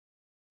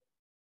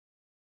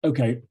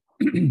Okay,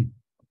 I'm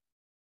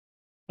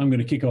going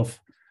to kick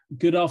off.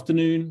 Good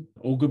afternoon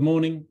or good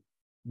morning,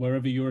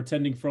 wherever you're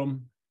attending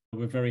from.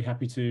 We're very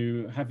happy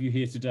to have you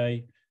here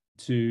today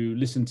to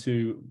listen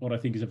to what I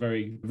think is a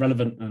very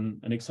relevant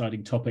and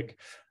exciting topic.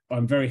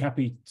 I'm very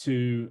happy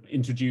to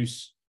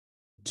introduce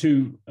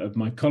two of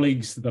my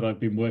colleagues that I've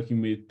been working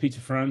with, Peter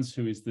Franz,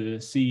 who is the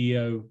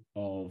CEO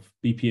of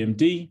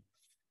BPM-D,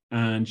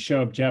 and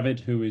Shoaib Javed,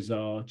 who is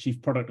our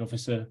Chief Product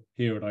Officer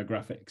here at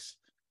iGraphics.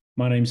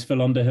 My name's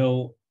Phil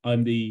Underhill.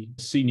 I'm the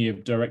Senior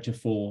Director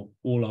for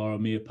all our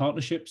EMEA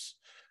partnerships,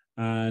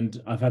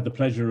 and I've had the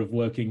pleasure of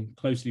working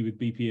closely with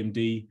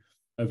BPM-D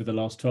over the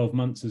last 12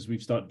 months as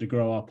we've started to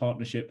grow our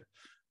partnership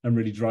and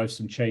really drive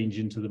some change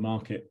into the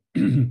market.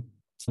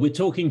 We're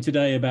talking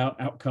today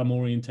about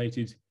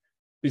outcome-oriented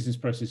business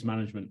process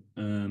management.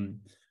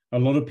 A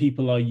lot of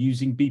people are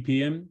using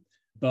BPM,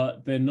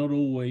 but they're not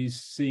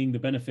always seeing the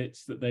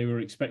benefits that they were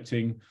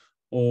expecting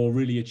or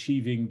really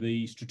achieving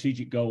the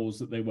strategic goals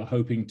that they were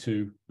hoping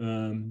to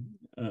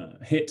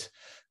hit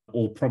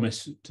or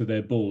promise to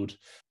their board.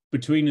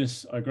 Between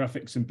us,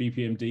 iGraphics and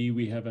BPM-D,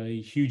 we have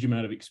a huge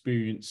amount of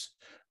experience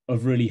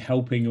of really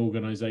helping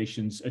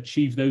organizations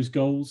achieve those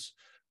goals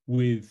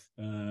with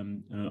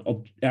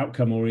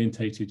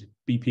outcome-oriented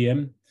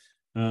BPM.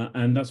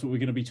 And that's what we're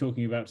going to be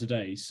talking about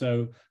today.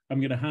 So I'm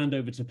going to hand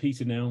over to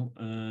Peter now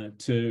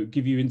to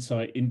give you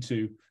insight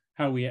into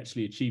how we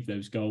actually achieve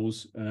those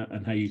goals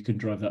and how you can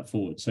drive that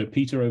forward. So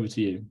Peter, over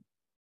to you.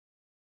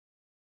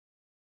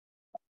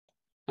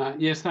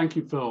 Yes, thank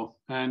you, Phil.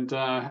 And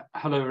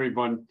hello,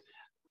 everyone.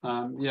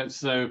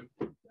 So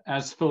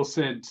as Phil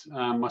said,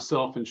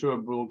 myself and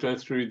Shoaib will go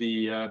through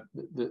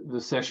the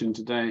session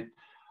today.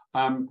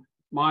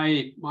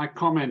 My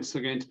comments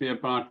are going to be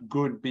about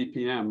good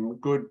BPM,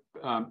 good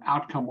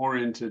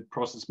outcome-oriented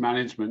process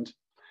management.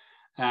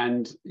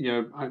 And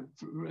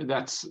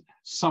that's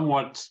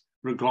somewhat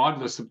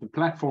regardless of the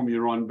platform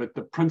you're on, but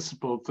the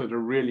principles that are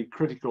really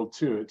critical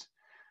to it.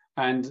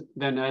 And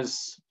then,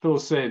 as Phil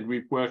said,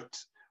 we've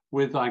worked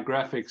with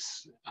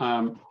iGraphics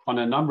on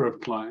a number of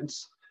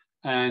clients.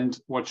 And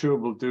what Shoaib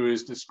will do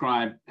is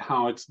describe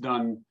how it's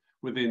done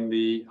within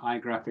the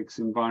iGraphics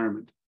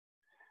environment.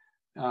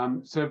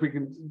 So if we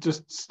can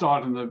just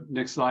start on the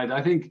next slide.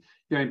 I think,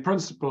 in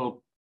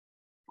principle,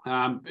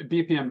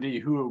 BPM-D,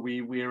 who are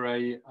we? We're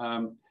a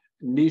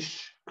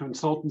niche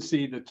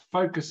consultancy that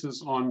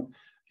focuses on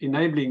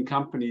enabling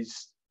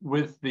companies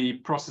with the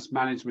process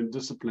management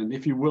discipline,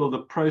 if you will,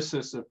 the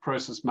process of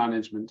process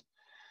management.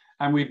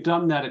 And we've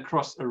done that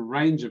across a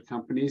range of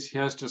companies.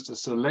 Here's just a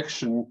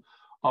selection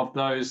of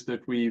those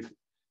that we've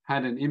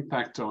had an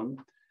impact on.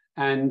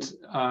 And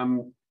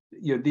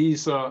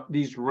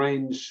these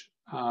range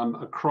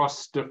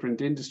across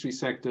different industry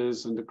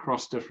sectors and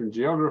across different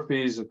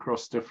geographies,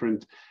 across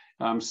different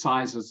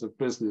sizes of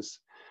business.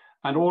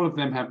 And all of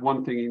them have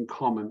one thing in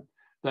common.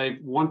 They've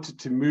wanted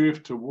to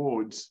move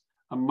towards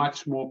a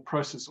much more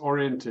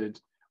process-oriented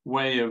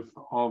way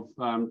of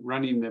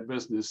running their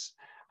business.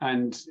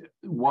 And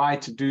why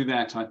to do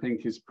that, I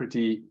think, is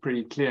pretty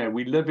clear.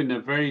 We live in a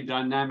very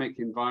dynamic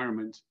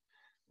environment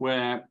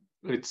where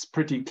it's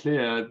pretty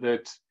clear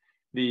that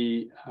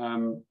the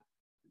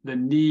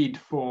need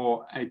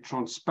for a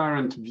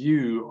transparent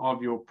view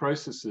of your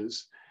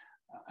processes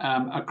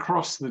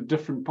across the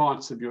different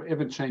parts of your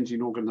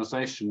ever-changing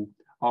organization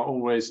are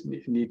always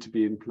need to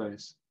be in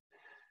place.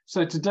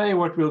 So today,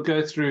 what we'll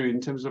go through in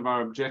terms of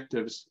our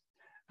objectives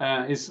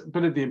is a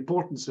bit of the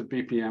importance of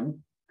BPM,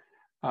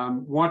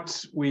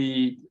 what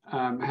we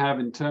have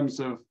in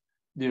terms of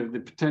the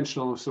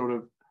potential sort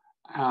of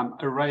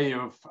array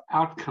of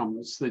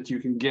outcomes that you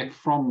can get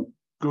from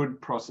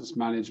good process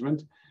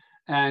management,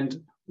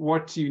 and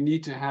what you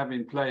need to have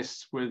in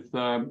place with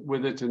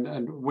it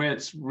and where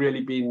it's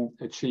really been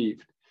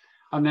achieved.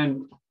 And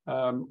then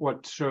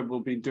what Shoaib will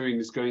be doing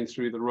is going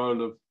through the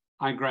role of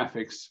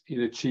iGraphics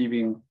in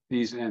achieving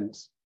these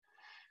ends.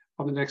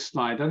 On the next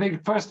slide, I think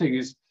the first thing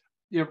is,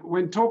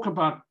 when talk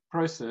about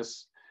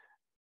process,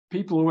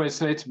 people always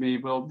say to me,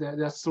 well,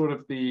 that's sort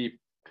of the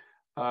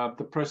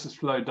process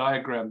flow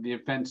diagram, the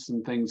events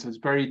and things. It's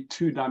very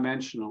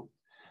two-dimensional.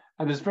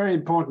 And it's very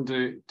important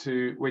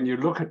to, when you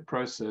look at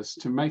process,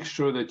 to make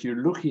sure that you're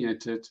looking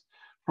at it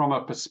from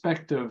a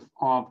perspective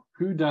of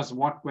who does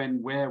what,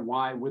 when, where,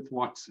 why, with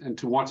what, and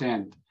to what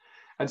end.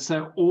 And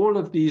so all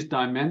of these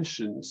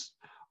dimensions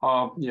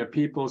of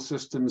people,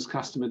 systems,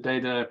 customer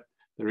data,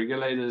 the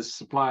regulators,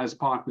 suppliers,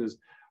 partners,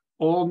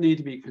 all need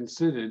to be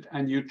considered.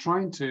 And you're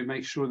trying to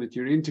make sure that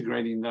you're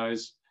integrating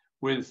those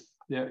with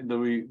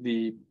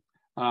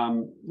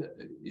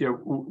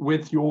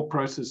with your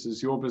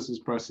processes, your business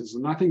processes.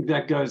 And I think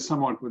that goes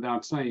somewhat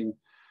without saying.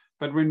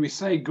 But when we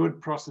say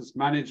good process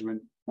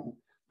management,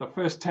 the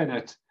first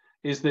tenet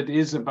is that it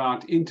is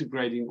about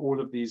integrating all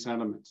of these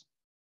elements.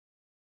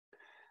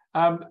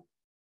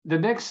 The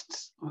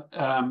next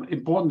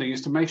important thing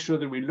is to make sure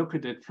that we look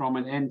at it from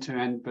an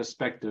end-to-end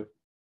perspective.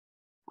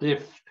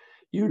 If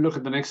you look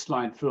at the next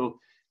slide, Phil,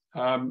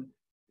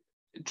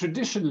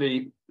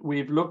 traditionally,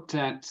 we've looked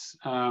at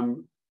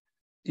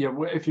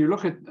if you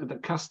look at the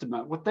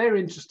customer, what they're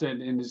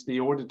interested in is the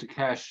order to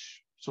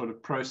cash sort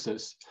of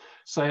process,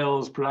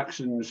 sales,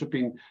 production,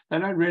 shipping. They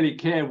don't really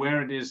care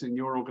where it is in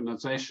your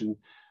organization.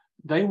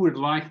 They would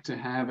like to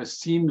have a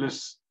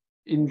seamless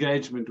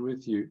engagement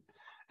with you.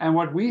 And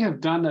what we have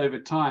done over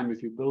time,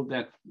 if you build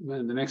that,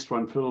 the next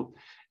one, Phil,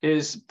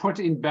 is put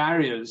in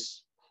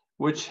barriers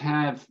which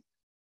have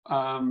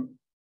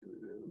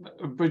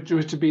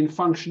which have been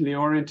functionally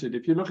oriented.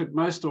 If you look at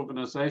most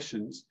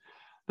organizations,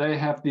 they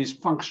have these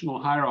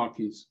functional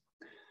hierarchies.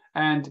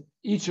 And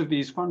each of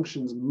these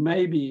functions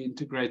maybe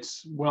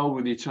integrates well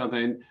with each other.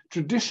 And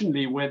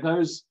traditionally, where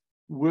those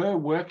were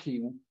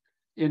working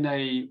in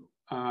a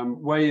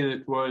way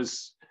that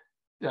was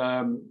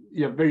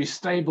very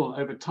stable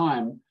over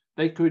time,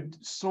 they could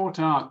sort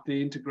out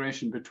the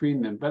integration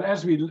between them. But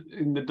as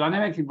in the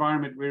dynamic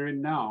environment we're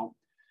in now,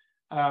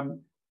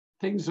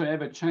 things are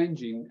ever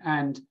changing,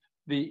 and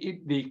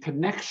the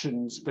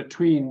connections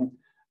between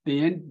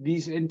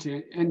these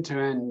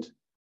end-to-end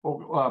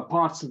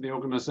parts of the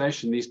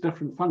organization, these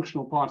different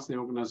functional parts of the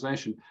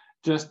organization,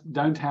 just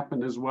don't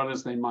happen as well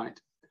as they might.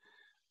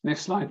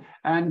 Next slide.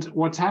 And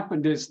what's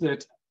happened is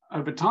that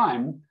over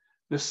time,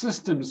 the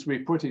systems we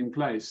put in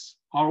place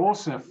are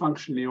also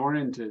functionally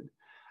oriented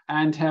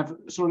and have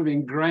sort of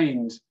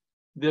ingrained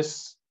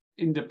this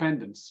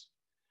independence.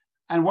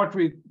 And what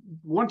we're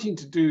wanting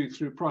to do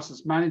through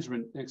process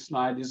management, next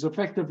slide, is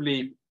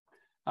effectively,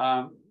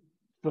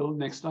 Phil,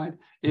 next slide,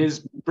 is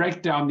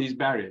break down these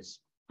barriers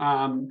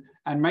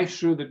and make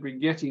sure that we're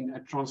getting a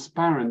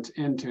transparent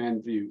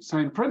end-to-end view. So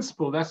in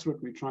principle, that's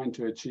what we're trying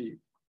to achieve.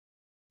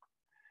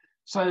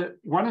 So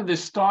one of the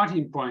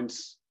starting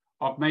points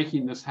of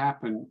making this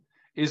happen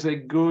is a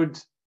good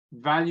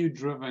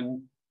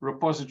value-driven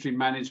repository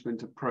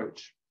management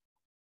approach.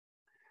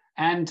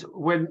 And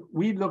when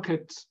we look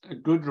at a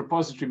good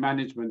repository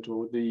management,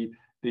 or the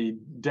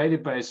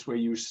database where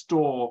you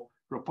store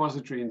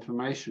repository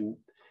information,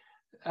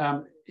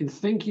 in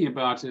thinking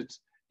about it,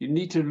 you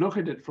need to look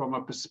at it from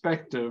a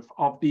perspective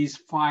of these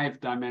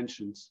 5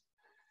 dimensions.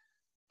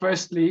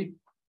 Firstly,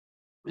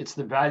 it's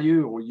the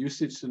value or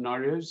usage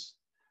scenarios,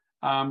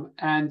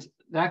 and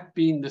that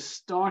being the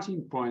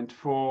starting point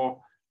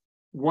for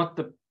what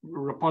the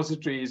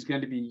repository is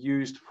going to be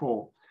used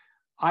for.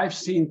 I've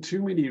seen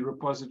too many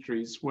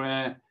repositories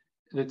where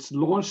it's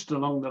launched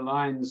along the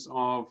lines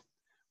of,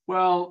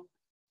 well,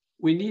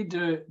 we need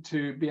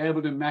to be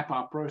able to map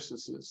our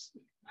processes.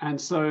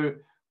 And so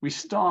we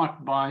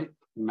start by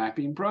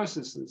mapping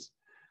processes.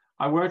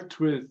 I worked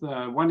with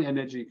one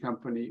energy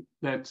company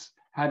that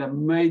had a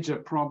major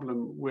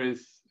problem with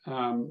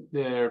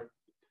their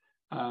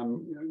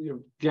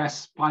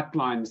gas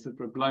pipelines that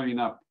were blowing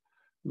up.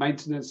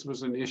 Maintenance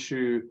was an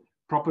issue,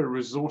 proper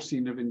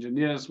resourcing of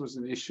engineers was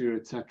an issue,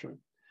 etc.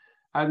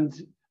 And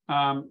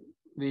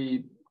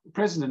the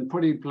president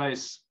put in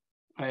place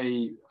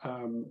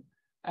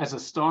as a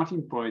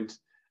starting point,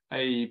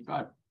 a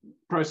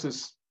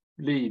process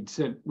lead,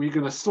 said, we're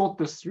going to sort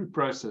this through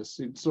process.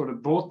 It sort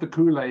of bought the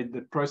Kool-Aid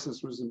that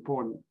process was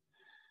important.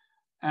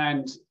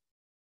 And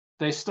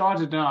they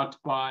started out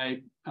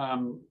by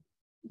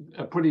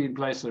putting in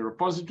place a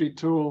repository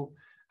tool,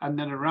 and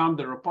then around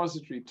the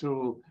repository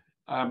tool,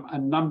 a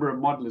number of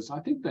modelers.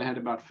 I think they had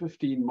about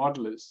 15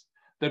 modelers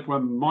that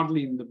were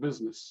modeling the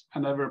business.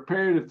 And over a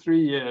period of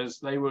 3 years,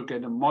 they were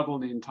going to model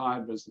the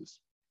entire business.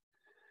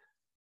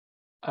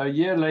 A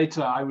year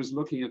later, I was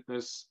looking at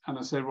this and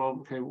I said, well,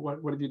 okay,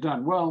 what have you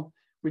done? Well,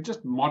 we're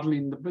just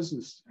modeling the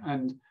business.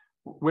 And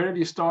where have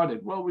you started?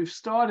 Well, we've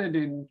started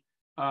in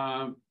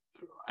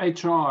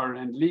HR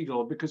and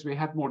legal because we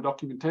had more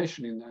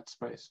documentation in that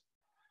space.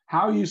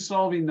 How are you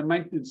solving the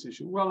maintenance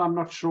issue? Well, I'm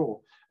not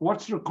sure.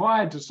 What's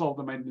required to solve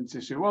the maintenance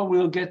issue? Well,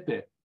 we'll get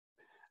there.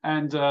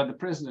 And the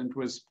president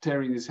was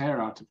tearing his hair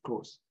out, of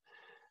course.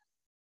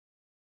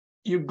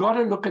 You've got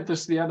to look at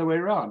this the other way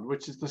around,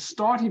 which is the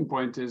starting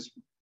point is,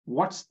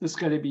 what's this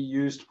going to be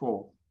used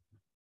for?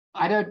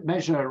 I don't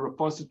measure a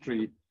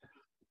repository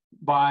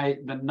by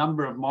the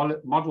number of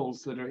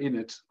models that are in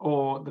it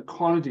or the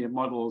quality of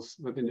models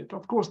within it.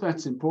 Of course,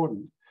 that's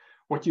important.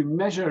 What you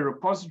measure a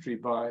repository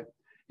by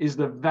is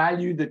the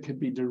value that can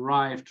be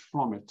derived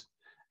from it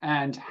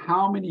and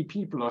how many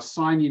people are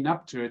signing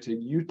up to it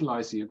and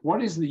utilizing it.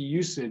 What is the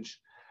usage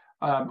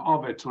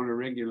of it on a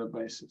regular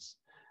basis?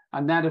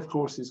 And that, of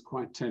course, is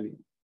quite telling.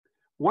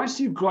 Once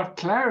you've got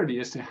clarity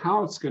as to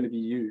how it's going to be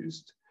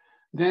used,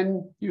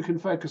 then you can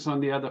focus on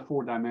the other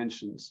 4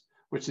 dimensions,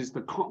 which is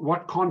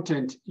what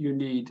content you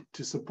need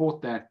to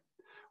support that,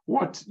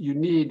 what you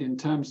need in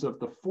terms of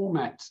the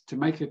format to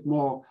make it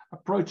more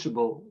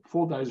approachable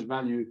for those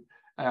value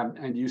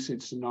and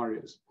usage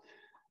scenarios.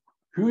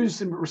 Who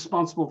is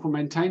responsible for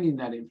maintaining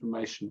that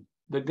information,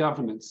 the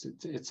governance,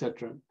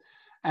 etc.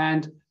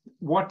 And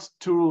what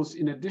tools,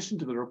 in addition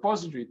to the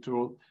repository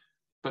tool,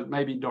 but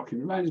maybe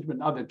document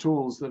management, other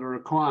tools that are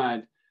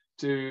required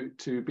to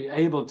be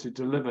able to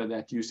deliver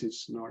that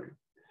usage scenario.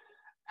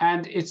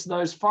 And it's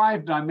those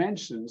 5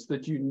 dimensions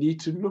that you need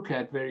to look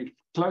at very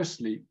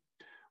closely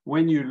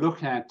when you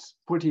look at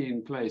putting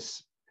in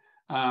place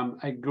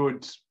a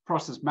good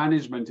process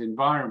management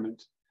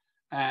environment,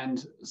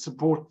 and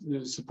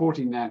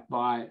supporting that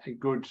by a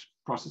good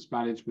process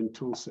management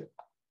toolset.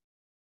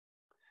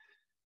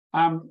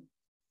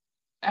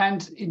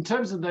 And in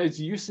terms of those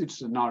usage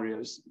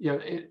scenarios,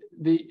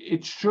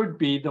 it should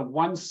be the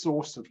one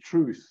source of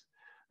truth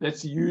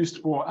that's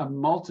used for a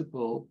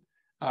multiple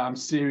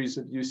series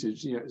of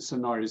usage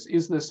scenarios.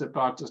 Is this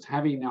about just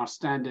having our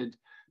standard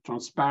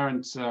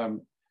transparent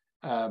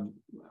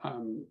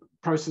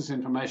process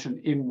information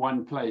in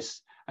one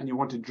place, and you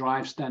want to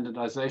drive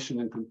standardization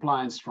and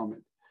compliance from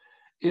it?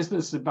 Is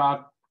this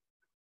about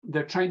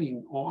the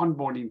training or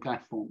onboarding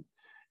platform?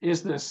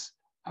 Is this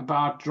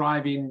about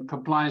driving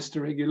compliance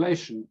to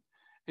regulation?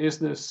 Is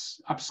this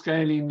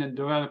upscaling and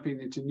developing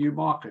into new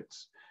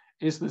markets?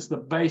 Is this the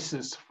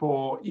basis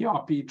for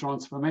ERP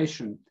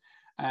transformation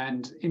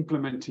and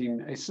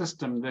implementing a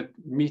system that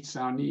meets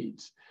our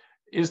needs?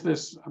 Is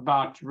this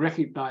about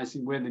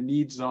recognizing where the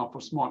needs are for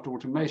smart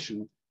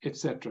automation,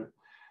 etc.?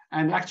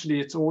 And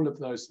actually, it's all of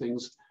those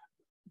things,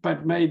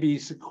 but maybe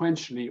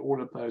sequentially all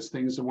of those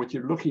things. And what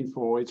you're looking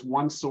for is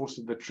one source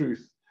of the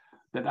truth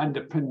that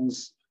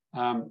underpins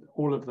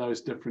all of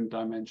those different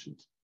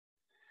dimensions.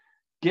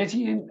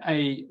 Getting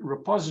a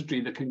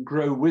repository that can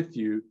grow with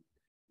you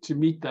to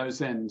meet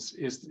those ends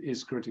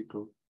is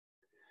critical.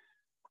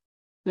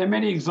 There are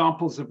many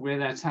examples of where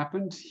that's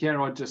happened. Here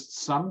are just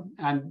some,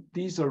 and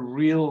these are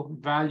real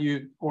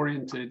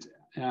value-oriented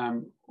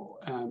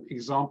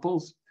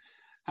examples.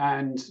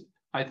 And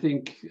I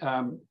think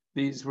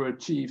these were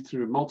achieved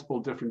through multiple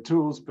different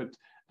tools, but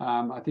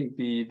I think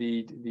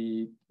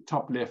the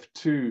top left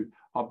two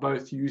are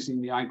both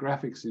using the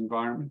iGraphics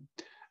environment.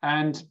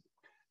 And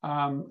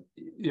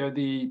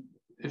the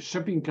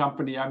shipping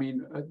company, I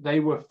mean, they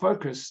were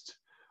focused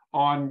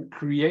on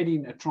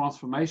creating a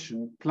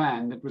transformation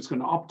plan that was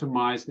going to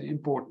optimize the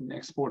import and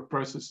export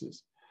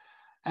processes.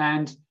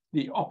 And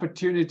the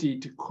opportunity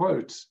to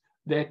quote,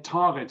 their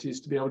target is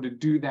to be able to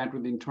do that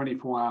within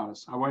 24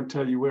 hours. I won't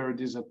tell you where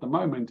it is at the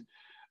moment,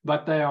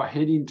 but they are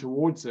heading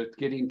towards it,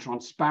 getting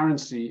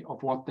transparency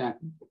of what that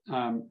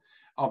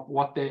of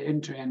what their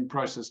end-to-end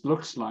process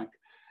looks like,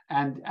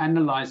 and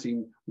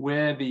analyzing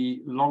where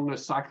the longer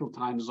cycle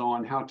times are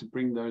and how to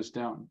bring those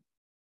down.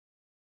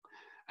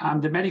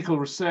 The medical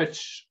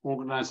research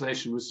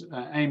organization was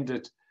aimed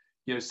at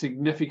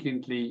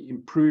significantly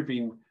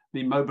improving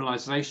the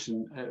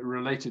mobilization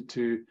related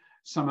to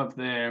some of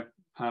their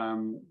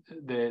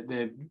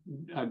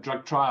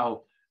drug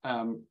trial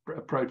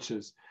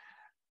approaches.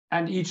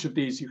 And each of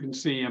these, you can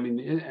see, I mean,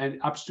 an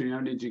upstream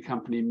energy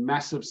company,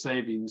 massive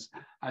savings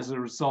as a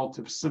result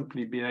of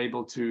simply being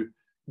able to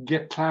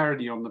get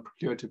clarity on the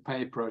procure to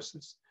pay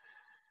process.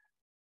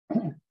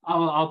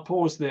 I'll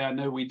pause there. I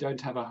know we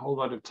don't have a whole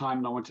lot of time,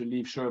 and I want to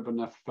leave Shoaib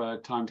enough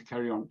time to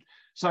carry on.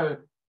 So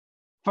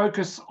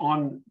focus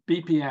on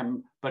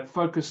BPM, but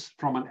focus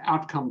from an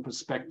outcome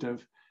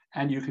perspective,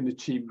 and you can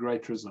achieve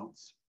great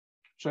results.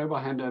 Shoaib,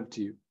 I'll hand over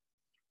to you.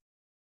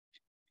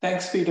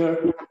 Thanks,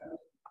 Peter.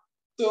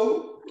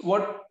 So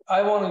what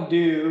I want to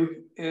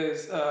do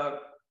is,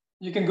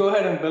 you can go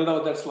ahead and build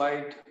out that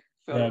slide,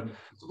 Phil. Yeah.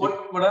 So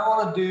what I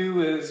want to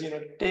do is,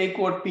 take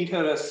what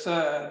Peter has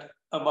said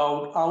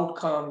about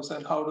outcomes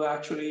and how to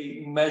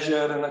actually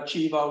measure and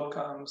achieve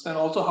outcomes, and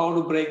also how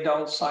to break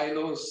down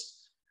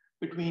silos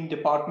between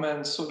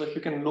departments so that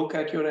you can look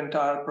at your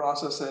entire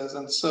processes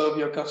and serve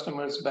your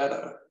customers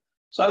better.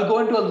 So I'll go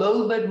into a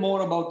little bit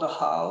more about the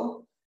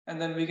how, and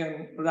then we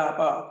can wrap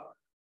up.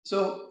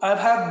 So I've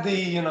had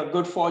the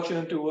good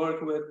fortune to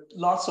work with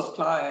lots of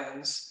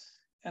clients,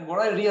 and what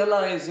I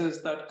realize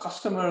is that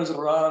customers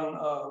run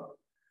a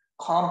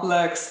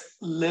complex,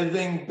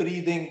 living,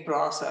 breathing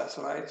process,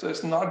 right? So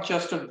it's not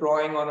just a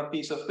drawing on a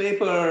piece of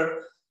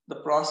paper. The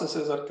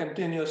processes are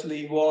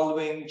continuously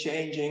evolving,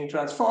 changing,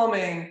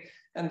 transforming,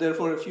 and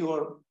therefore, if you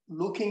are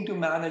looking to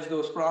manage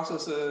those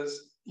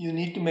processes, you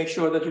need to make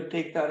sure that you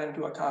take that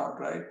into account,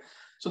 right?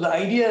 So the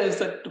idea is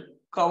that to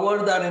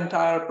cover that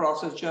entire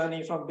process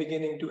journey from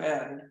beginning to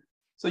end.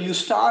 So you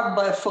start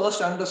by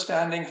first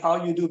understanding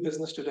how you do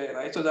business today,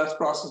 right? So that's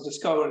process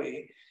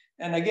discovery.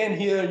 And again,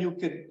 here you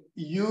could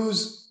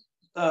use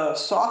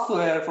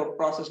software for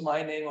process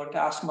mining or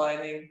task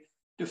mining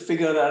to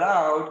figure that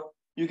out.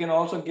 You can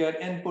also get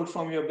input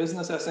from your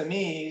business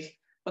SMEs.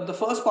 But the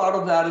first part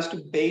of that is to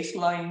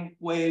baseline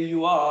where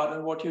you are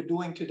and what you're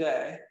doing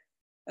today.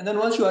 And then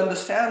once you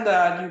understand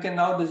that, you can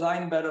now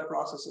design better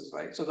processes,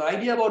 right? So the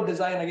idea about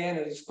design, again,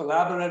 is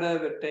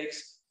collaborative. It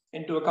takes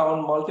into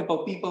account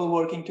multiple people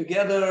working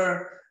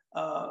together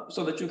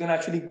so that you can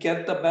actually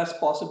get the best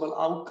possible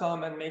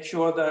outcome and make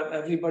sure that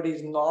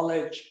everybody's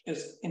knowledge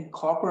is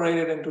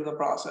incorporated into the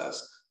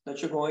process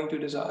that you're going to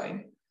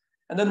design.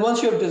 And then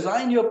once you've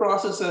designed your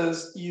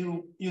processes,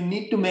 you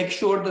need to make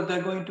sure that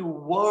they're going to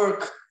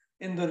work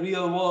in the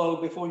real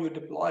world before you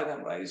deploy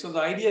them, right? So the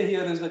idea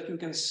here is that you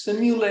can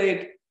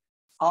simulate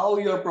how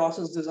your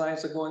process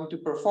designs are going to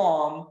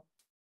perform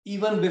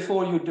even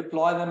before you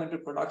deploy them into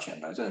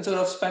production, right? So instead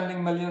of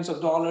spending millions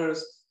of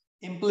dollars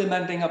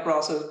implementing a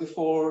process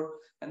before,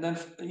 and then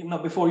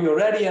before you're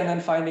ready, and then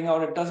finding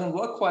out it doesn't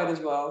work quite as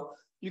well,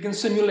 you can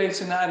simulate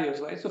scenarios,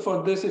 right? So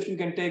for this, if you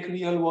can take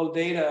real world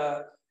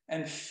data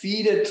and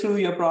feed it through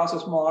your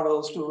process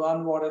models to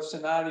run what if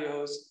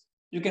scenarios,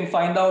 you can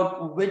find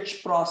out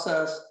which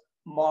process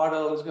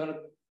model is going to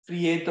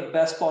create the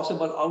best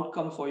possible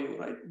outcome for you,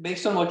 right?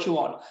 Based on what you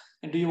want.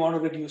 And do you want to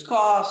reduce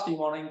cost? Do you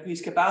want to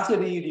increase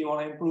capacity? Do you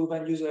want to improve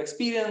end user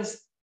experience?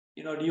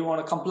 Do you want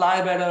to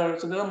comply better?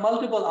 So there are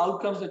multiple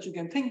outcomes that you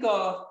can think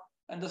of,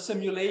 and the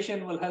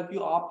simulation will help you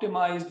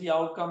optimize the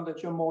outcome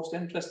that you're most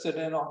interested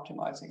in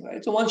optimizing,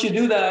 right? So once you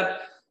do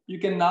that, you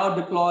can now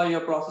deploy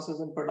your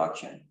processes in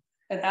production.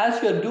 And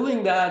as you're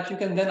doing that, you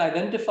can then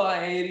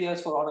identify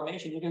areas for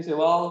automation. You can say,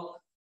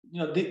 well,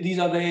 these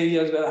are the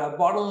areas where I have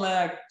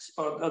bottlenecks,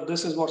 or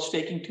this is what's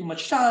taking too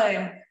much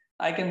time.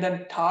 I can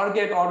then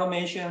target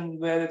automation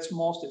where it's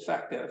most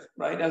effective,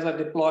 right? As I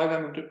deploy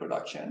them into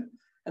production.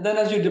 And then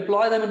as you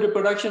deploy them into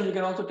production, you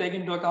can also take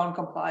into account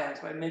compliance,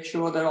 right? Make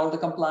sure that all the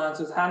compliance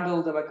is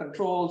handled, there are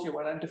controls, you've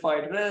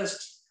identified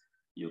risks.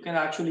 You can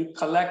actually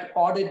collect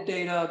audit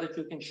data that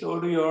you can show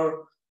to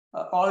your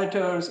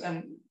auditors.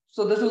 And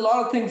so there's a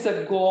lot of things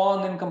that go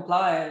on in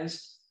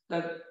compliance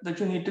that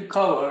you need to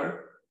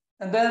cover.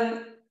 And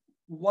then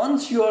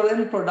once you're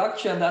in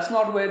production, that's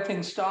not where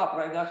things stop,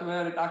 right? That's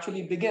where it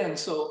actually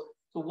begins. So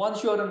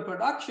once you're in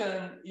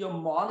production, you're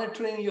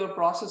monitoring your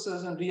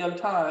processes in real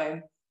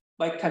time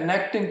by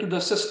connecting to the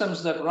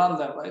systems that run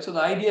them, right? So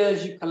the idea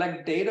is you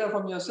collect data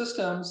from your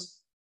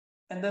systems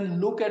and then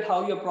look at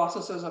how your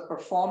processes are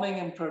performing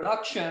in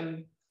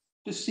production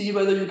to see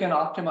whether you can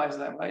optimize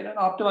them, right? And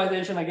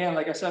optimization, again,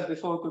 like I said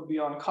before, could be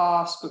on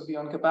cost, could be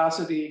on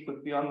capacity,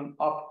 could be on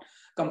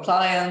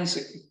compliance,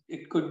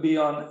 it could be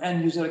on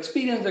end user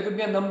experience. There could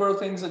be a number of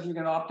things that you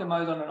can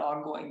optimize on an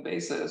ongoing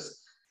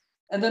basis.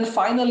 And then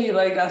finally,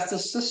 right, as the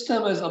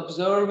system is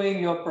observing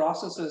your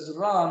processes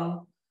run,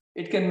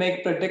 it can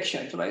make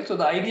predictions, right? So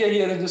the idea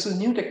here is this is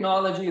new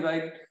technology,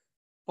 right,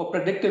 for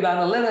predictive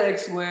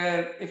analytics,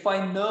 where if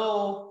I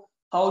know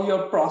how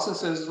your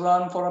processes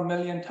run for 1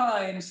 million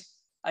times,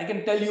 I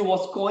can tell you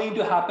what's going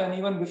to happen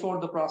even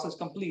before the process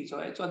completes,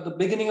 right? So at the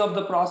beginning of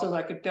the process,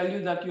 I could tell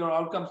you that your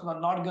outcomes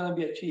are not going to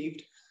be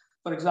achieved.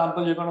 For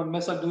example, you're going to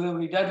miss a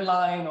delivery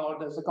deadline, or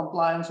there's a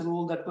compliance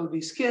rule that will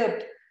be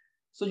skipped.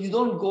 So you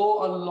don't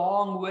go a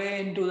long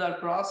way into that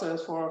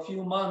process for a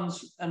few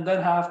months and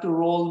then have to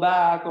roll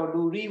back or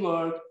do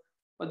rework,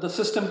 but the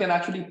system can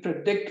actually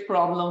predict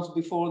problems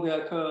before they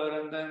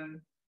occur and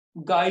then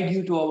guide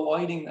you to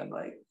avoiding them,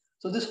 right?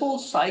 So this whole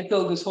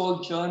cycle, this whole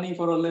journey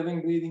for a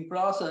living, breathing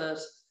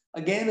process,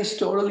 again, is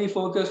totally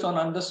focused on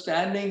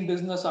understanding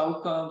business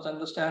outcomes,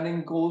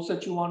 understanding goals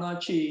that you want to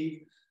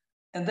achieve,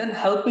 and then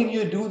helping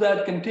you do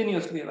that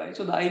continuously, right?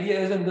 So the idea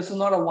isn't, this is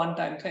not a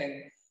one-time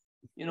thing.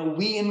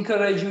 We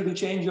encourage you to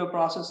change your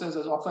processes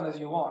as often as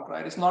you want,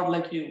 right? It's not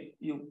like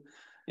you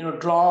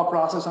draw a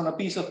process on a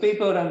piece of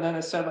paper and then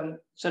it's set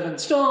in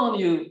stone.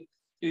 You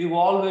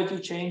evolve it, you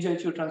change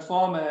it, you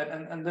transform it.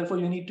 And therefore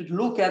you need to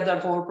look at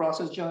that whole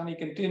process journey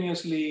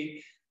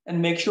continuously and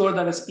make sure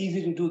that it's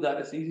easy to do that.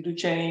 It's easy to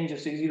change,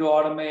 it's easy to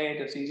automate,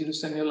 it's easy to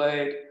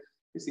simulate,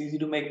 it's easy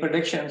to make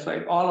predictions,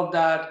 right? All of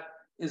that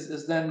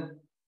is then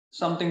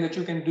something that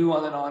you can do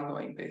on an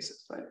ongoing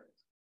basis, right?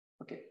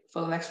 Okay,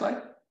 for the next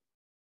slide.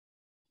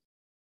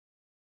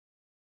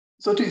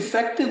 So to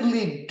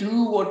effectively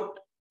do what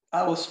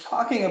I was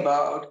talking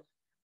about,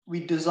 we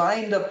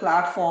designed a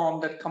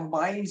platform that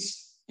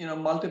combines,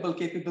 multiple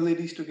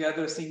capabilities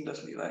together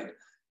seamlessly, right?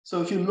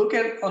 So if you look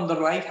at on the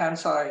right-hand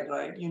side,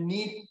 right, you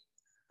need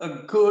a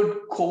good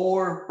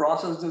core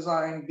process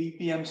design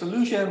BPM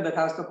solution that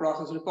has the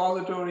process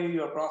repository,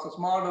 your process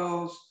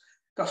models,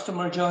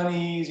 customer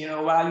journeys,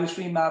 value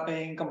stream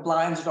mapping,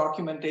 compliance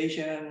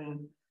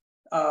documentation,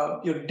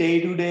 your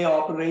day-to-day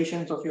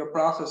operations of your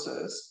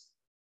processes.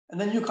 And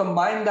then you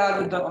combine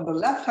that with on the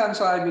left-hand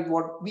side with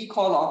what we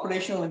call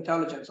operational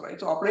intelligence, right?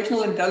 So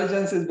operational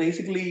intelligence is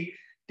basically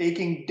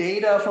taking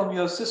data from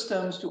your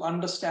systems to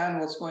understand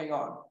what's going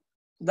on.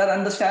 That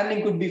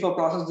understanding could be for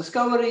process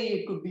discovery,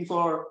 it could be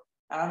for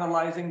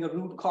analyzing the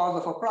root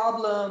cause of a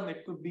problem,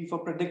 it could be for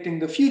predicting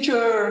the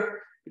future,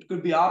 it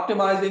could be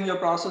optimizing your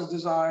process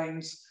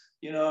designs,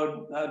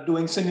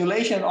 doing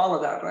simulation, all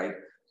of that, right?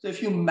 So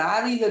if you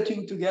marry the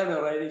two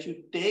together, right, if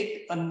you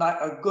take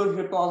a good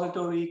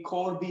repository,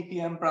 core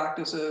BPM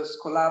practices,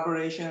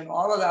 collaboration,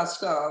 all of that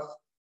stuff,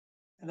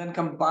 and then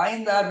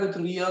combine that with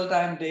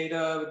real-time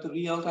data, with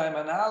real-time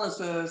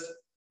analysis,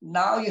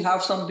 now you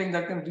have something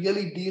that can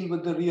really deal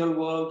with the real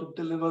world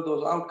to deliver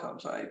those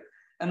outcomes, right?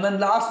 And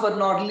then last but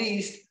not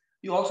least,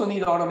 you also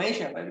need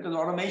automation, right? Because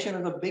automation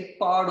is a big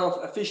part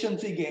of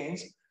efficiency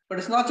gains, but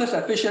it's not just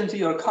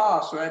efficiency or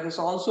cost, right? It's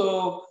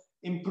also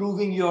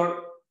improving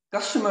your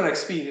customer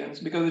experience,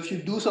 because if you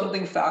do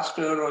something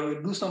faster or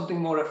you do something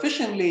more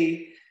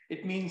efficiently,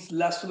 it means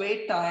less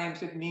wait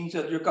times. It means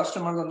that your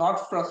customers are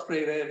not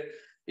frustrated.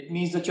 It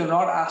means that you're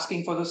not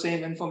asking for the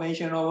same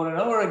information over and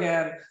over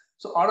again.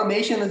 So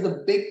automation is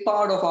a big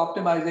part of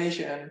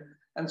optimization.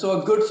 And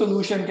so a good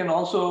solution can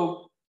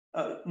also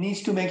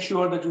needs to make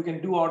sure that you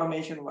can do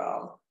automation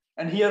well.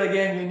 And here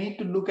again, you need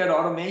to look at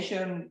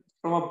automation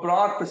from a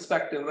broad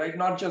perspective, right?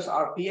 Not just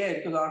RPA,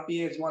 because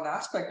RPA is one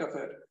aspect of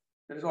it.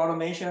 There is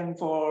automation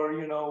for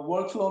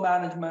workflow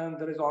management.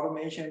 There is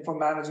automation for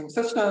managing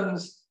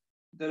systems.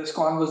 There is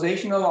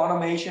conversational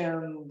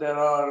automation. There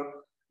are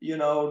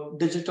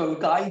digital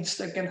guides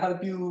that can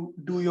help you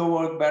do your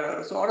work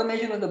better. So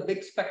automation is a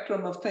big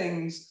spectrum of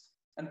things,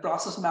 and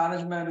process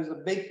management is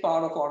a big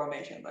part of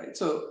automation, right?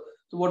 So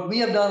what we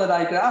have done at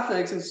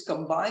iGraphics is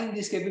combine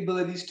these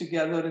capabilities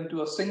together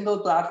into a single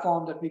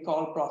platform that we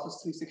call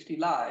Process 360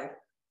 Live.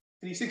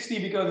 360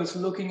 because it's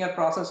looking at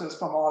processes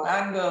from all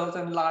angles,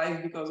 and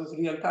live because it's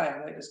real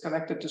time, right? It's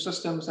connected to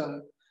systems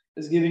and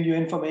is giving you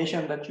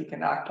information that you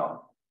can act on.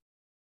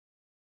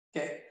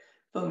 Okay,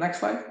 so next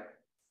slide.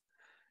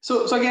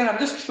 So again, I'm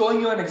just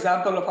showing you an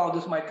example of how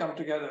this might come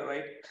together,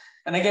 right?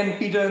 And again,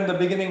 Peter in the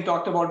beginning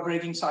talked about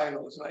breaking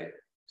silos, right?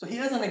 So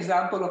here's an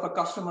example of a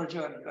customer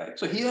journey, right?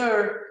 So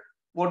here,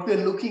 what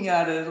we're looking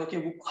at is,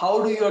 okay,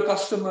 how do your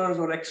customers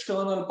or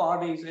external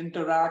parties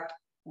interact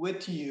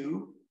with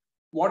you?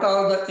 What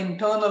are the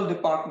internal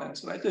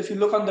departments, right? So if you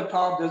look on the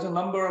top, there's a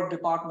number of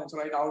departments,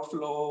 right?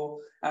 Outflow,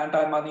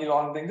 anti-money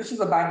laundering. This is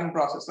a banking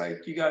process, right?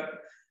 You got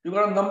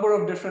a number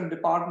of different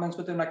departments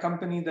within a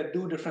company that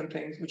do different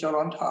things, which are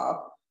on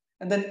top.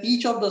 And then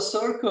each of the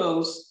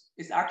circles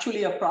is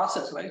actually a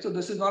process, right? So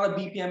this is not a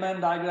BPM-N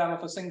diagram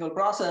of a single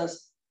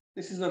process.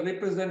 This is a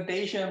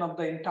representation of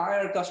the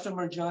entire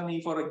customer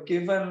journey for a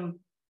given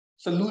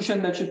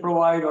solution that you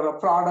provide, or a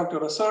product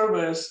or a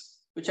service,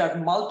 which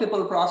have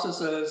multiple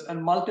processes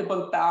and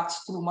multiple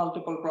paths through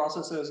multiple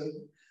processes, and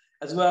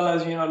as well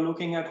as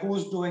looking at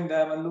who's doing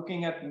them and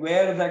looking at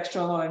where the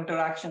external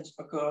interactions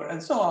occur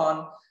and so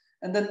on.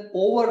 And then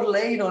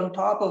overlaid on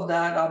top of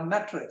that are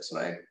metrics,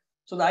 right?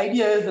 So the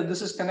idea is that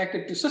this is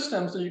connected to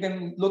systems, so you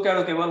can look at,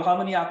 okay, well, how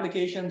many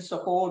applications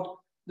support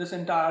this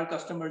entire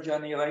customer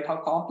journey, right? How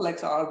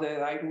complex are they,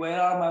 right?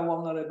 Where are my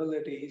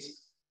vulnerabilities?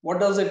 What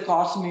does it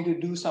cost me to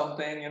do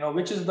something?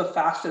 Which is the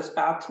fastest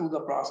path through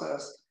the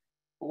process?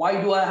 Why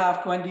do I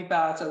have 20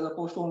 paths as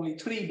opposed to only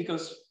 3?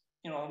 Because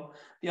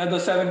the other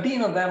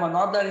 17 of them are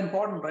not that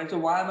important, right? So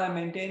why am I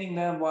maintaining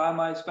them? Why am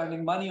I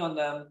spending money on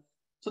them?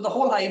 So the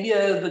whole idea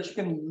is that you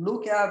can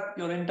look at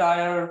your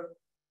entire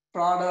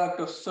product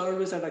or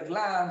service at a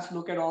glance,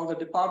 look at all the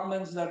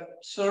departments that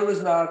service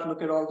that,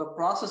 look at all the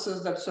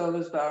processes that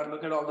service that,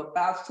 look at all the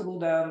paths through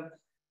them,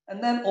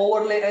 and then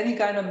overlay any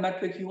kind of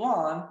metric you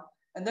want.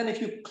 And then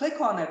if you click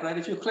on it, right,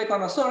 if you click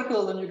on a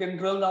circle, then you can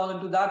drill down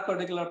into that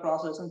particular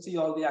process and see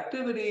all the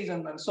activities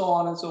and so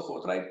on and so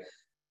forth, right?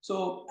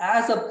 So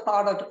as a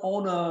product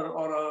owner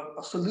or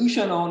a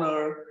solution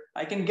owner,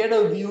 I can get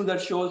a view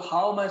that shows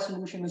how my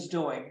solution is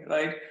doing,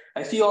 right?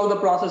 I see all the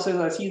processes,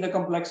 I see the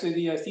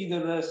complexity, I see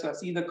the risk, I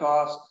see the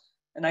cost,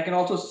 and I can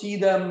also see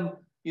them,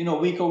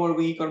 week over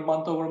week or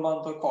month over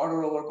month or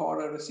quarter over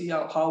quarter to see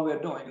how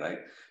we're doing, right?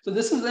 So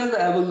this is where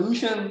the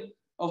evolution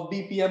of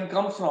BPM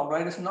comes from,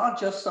 right? It's not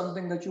just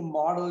something that you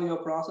model your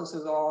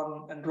processes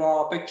on and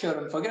draw a picture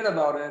and forget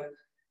about it.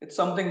 It's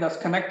something that's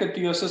connected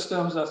to your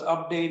systems, that's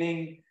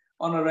updating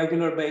on a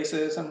regular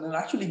basis, and then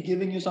actually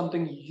giving you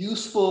something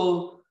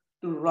useful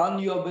to run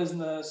your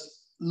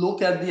business,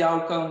 look at the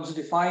outcomes,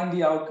 define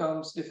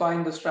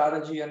the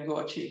strategy, and go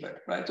achieve it,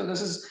 right? So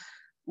this is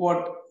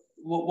what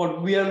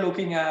we are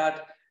looking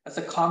at as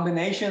a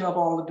combination of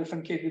all the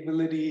different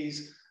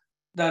capabilities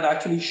that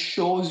actually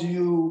shows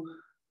you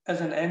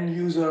as an end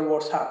user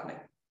what's happening.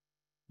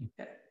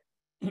 Okay.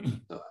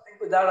 So I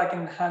think with that, I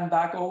can hand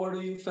back over to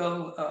you,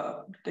 Phil,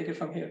 to take it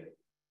from here.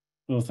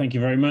 Well, thank you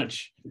very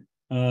much.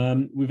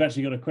 We've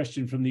actually got a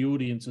question from the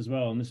audience as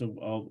well, and this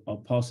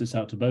I'll pass this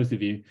out to both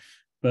of you.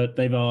 But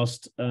they've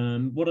asked,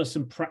 what are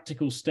some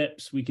practical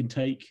steps we can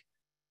take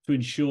to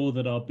ensure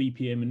that our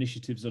BPM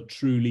initiatives are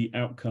truly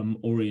outcome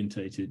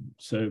orientated?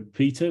 So,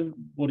 Peter,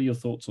 what are your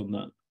thoughts on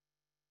that?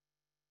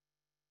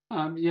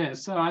 Yeah,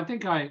 so I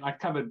think I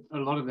covered a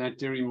lot of that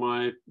during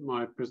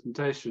my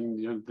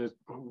presentation,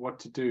 what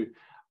to do.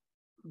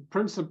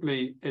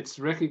 Principally, it's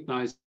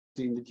recognizing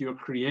that you're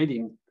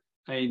creating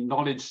a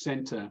knowledge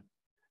center.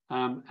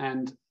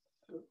 And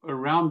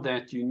around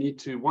that, you need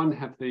to, one,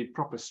 have the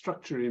proper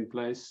structure in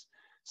place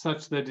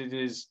such that it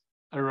is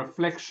a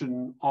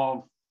reflection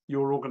of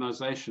your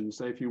organization.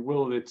 So if you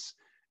will, it's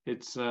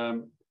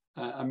a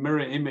mirror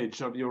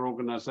image of your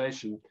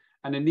organization.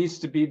 And it needs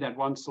to be that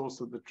one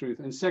source of the truth.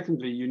 And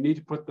secondly, you need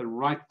to put the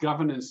right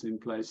governance in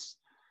place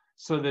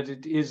so that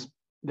it is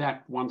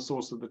that one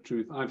source of the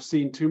truth. I've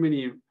seen too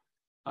many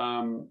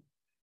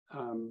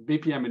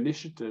BPM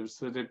initiatives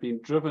that have been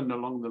driven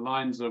along the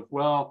lines of,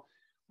 well,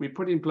 we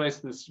put in place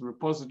this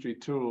repository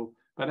tool,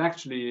 but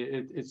actually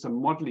it's a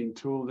modeling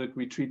tool that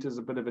we treat as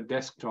a bit of a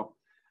desktop.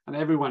 And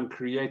everyone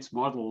creates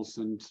models,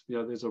 and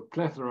there's a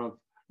plethora of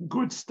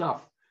good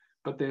stuff,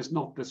 but there's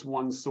not this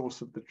one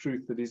source of the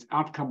truth that is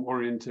outcome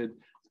oriented.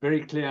 It's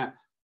very clear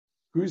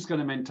who's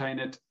going to maintain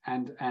it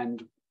and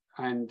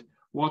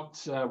what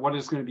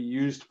is going to be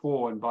used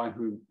for and by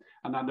whom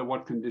and under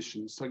what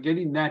conditions. So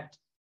getting that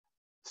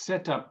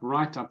set up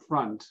right up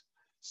front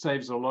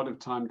saves a lot of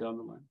time down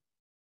the line.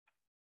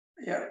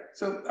 Yeah,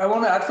 so I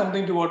want to add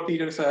something to what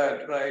Peter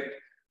said, right?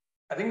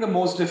 I think the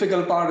most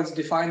difficult part is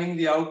defining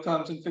the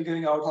outcomes and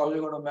figuring out how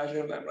you're going to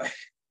measure them, right?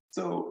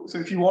 So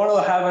if you want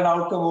to have an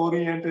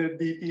outcome-oriented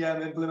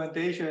BPM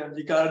implementation,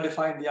 you got to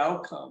define the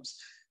outcomes.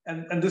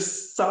 And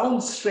this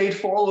sounds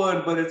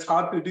straightforward, but it's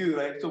hard to do,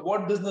 right? So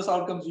what business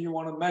outcomes do you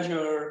want to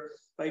measure?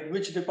 Like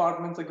which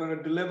departments are going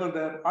to deliver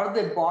them? Are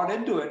they bought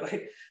into it,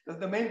 right?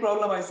 The main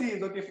problem I see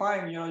is, okay,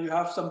 fine, you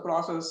have some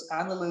process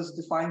analysts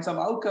define some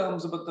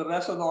outcomes, but the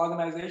rest of the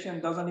organization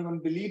doesn't even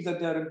believe that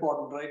they're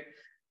important, right?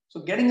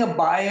 So getting a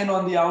buy-in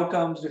on the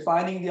outcomes,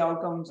 defining the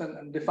outcomes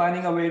and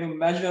defining a way to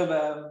measure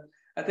them,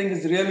 I think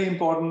is really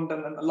important.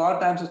 And a lot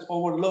of times it's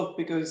overlooked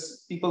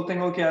because people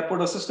think, okay, I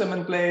put a system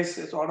in place,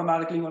 it's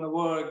automatically going to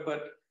work.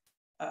 But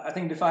I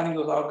think defining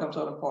those outcomes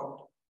are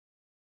important.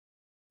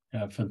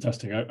 Yeah,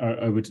 fantastic.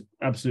 I would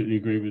absolutely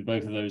agree with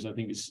both of those. I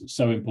think it's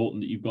so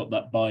important that you've got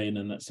that buy-in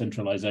and that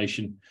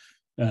centralization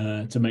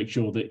to make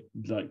sure that,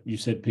 like you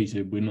said,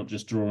 Peter, we're not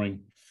just drawing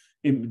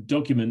in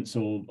documents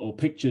or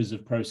pictures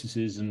of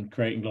processes and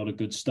creating a lot of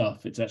good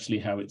stuff. It's actually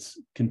how it's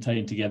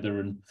contained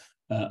together and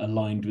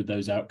aligned with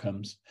those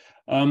outcomes.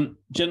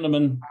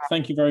 Gentlemen,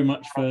 thank you very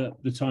much for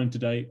the time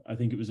today. I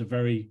think it was a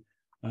very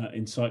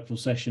insightful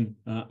session,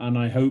 and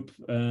I hope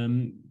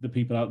the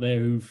people out there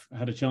who've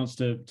had a chance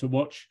to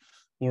watch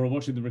or are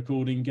watching the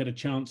recording get a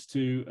chance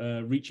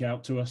to reach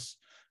out to us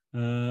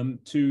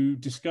to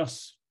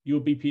discuss your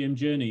BPM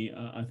journey.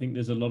 I think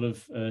there's a lot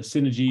of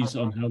synergies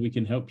on how we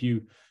can help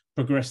you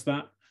progress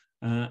that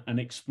and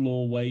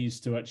explore ways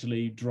to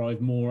actually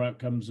drive more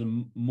outcomes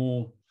and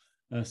more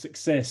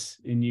success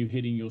in you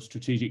hitting your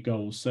strategic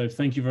goals. So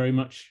thank you very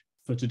much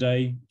for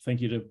today. Thank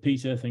you to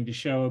Peter, thank you to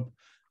Shoaib,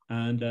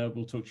 and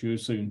we'll talk to you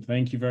soon.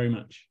 Thank you very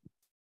much.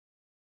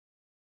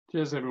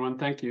 Cheers, everyone.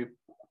 Thank you.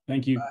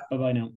 Thank you. Bye-bye now.